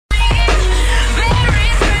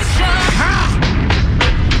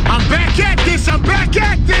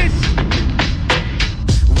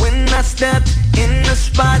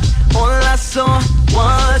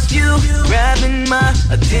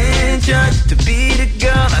attention to be the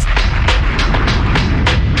girl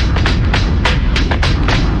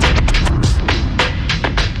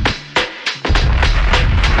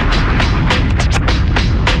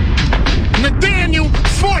Nathaniel,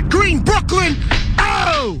 Fort Greene, Brooklyn.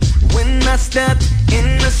 Oh! When I stepped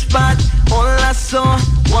in the spot, all I saw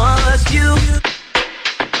was you.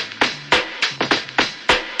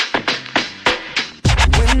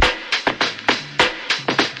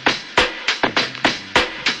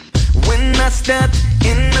 When I stepped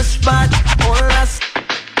in the spot,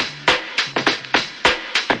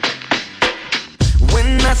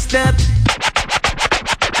 when I stepped.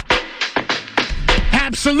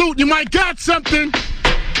 Absolute, you might got something.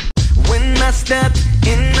 When I stepped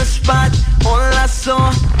in the spot, all I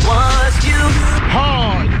saw was you.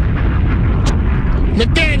 Hard.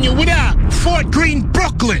 Nathaniel, what up? Fort Greene,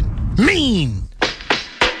 Brooklyn. Mean.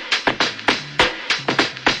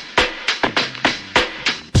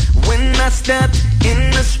 When I stepped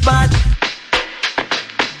in the spot,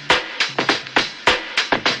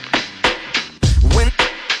 when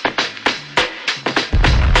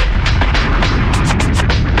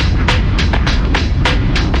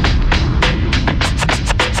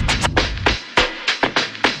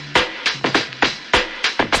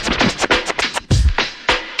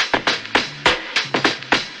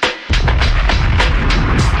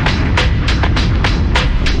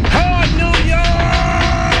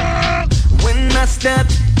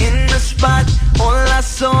stepped in the spot, all I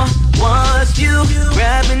saw was you,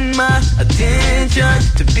 grabbing my attention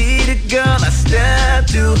to be the girl I stepped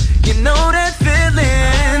to. You know that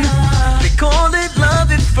feeling, they call it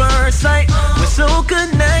love at first sight. We're so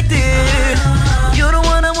connected, you're the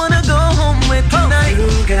one I wanna go home with tonight. You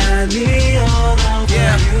got me all over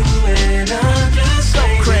you, and I'm just so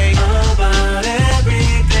crazy about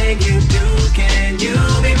everything you do. Can you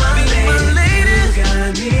be my lady? You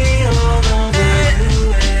got me all over.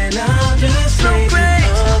 So great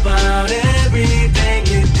about everything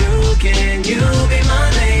you do. Can you be my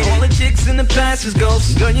lady? All the chicks in the past is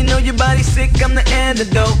ghosts. Girl, you know your body's sick, I'm the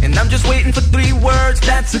antidote. And I'm just waiting for 3 words,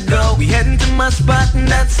 that's a go. We heading to my spot and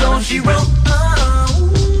that's all she wrote.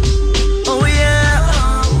 Oh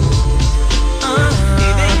yeah.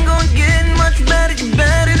 It ain't gonna get much better, you're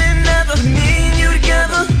better than ever. Me and you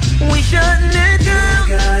together, we shutting it down.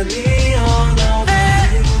 You got me all over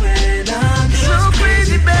you, and I'm just so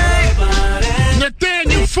crazy, babe.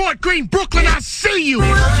 Nathaniel, Fort Greene, Brooklyn, I see you.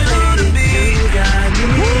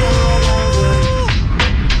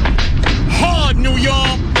 Hard, New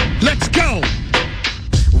York. Let's go.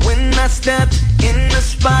 When I stepped in the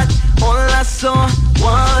spot, all I saw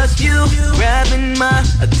was you, grabbing my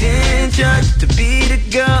attention to be the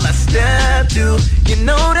girl I stepped to. You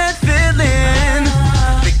know that feeling,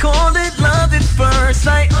 they call it love at first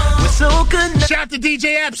sight. We're so connected. Shout to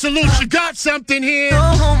DJ Absolute, you got something here. Go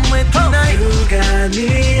home with tonight. You got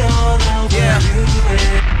me all over you.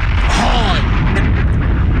 Hard.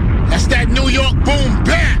 That's that New York boom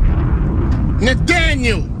bap.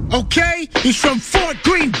 Nathaniel, okay? He's from Fort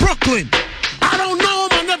Greene, Brooklyn. I don't know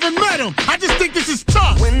him, I never met him. I just think this is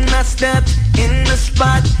tough. When I stepped in the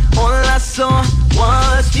spot, all I saw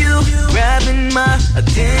was you, grabbing my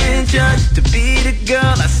attention to be the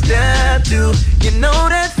girl I stepped to. You know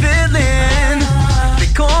that feeling,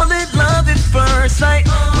 they call it love at first sight.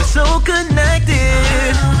 We're so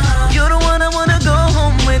connected, you're the one I wanna go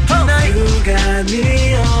home with tonight. You got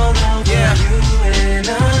me all over you, and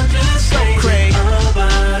I'm just so crazy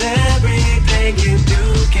about everything you do.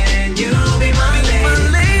 Can you be my lady?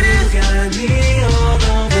 You got me all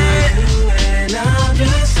over you, and I'm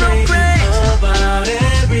just so crazy about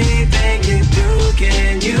everything you do.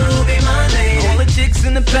 Can you be my lady? All the chicks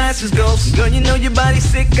in the past is ghosts. Girl, you know your body's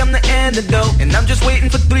sick, I'm the antidote. And I'm just waiting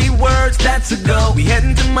for 3 words, that's a go. We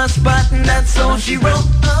heading to my spot and that's all she wrote.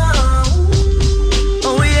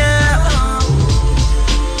 Oh yeah.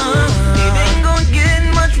 It ain't gonna get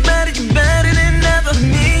much better, you're better than ever.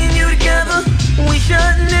 Me and you together, we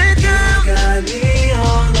shutting it down. You got me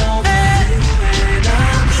all over you, and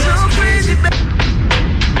I'm so crazy, baby.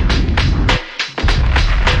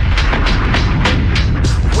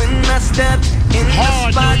 When I stepped in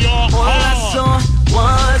the spot, all I saw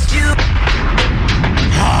was you.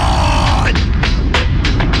 Hard.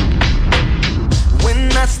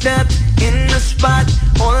 When I stepped in the spot,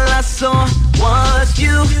 all I saw was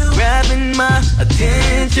you, grabbing my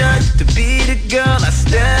attention to be the girl I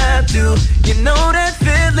stepped to. You know that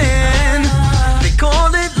feeling, they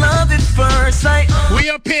call it love at first sight. We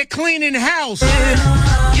up here cleaning house.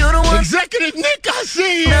 You're the one. Executive Nick, I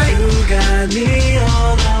see you. You got me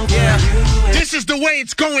all over you. This is the way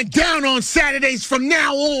it's going down on Saturdays from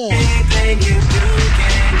now on. Anything you do,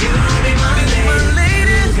 can you be my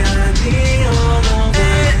lady? You got me all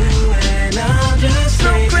over you, and I'm just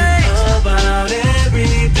so crazy about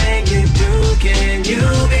everything you do. Can you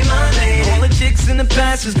be my lady? All the chicks in the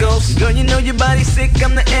past is ghosts. Girl, you know your body's sick,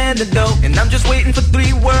 I'm the antidote. And I'm just waiting for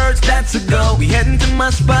 3 words, that's a go. We heading to my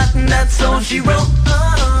spot, and that's all she wrote.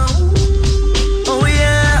 Oh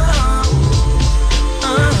yeah.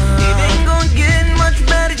 It ain't gonna get much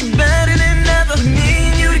better, you're better than ever.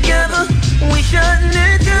 Me and you together, we shutting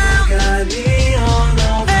it down. Got me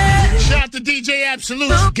all over. Hey. Shout out to DJ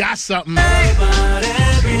Absolute. Got something. Hey. About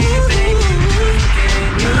everything you do,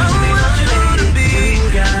 can you be my lady? You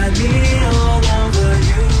got me all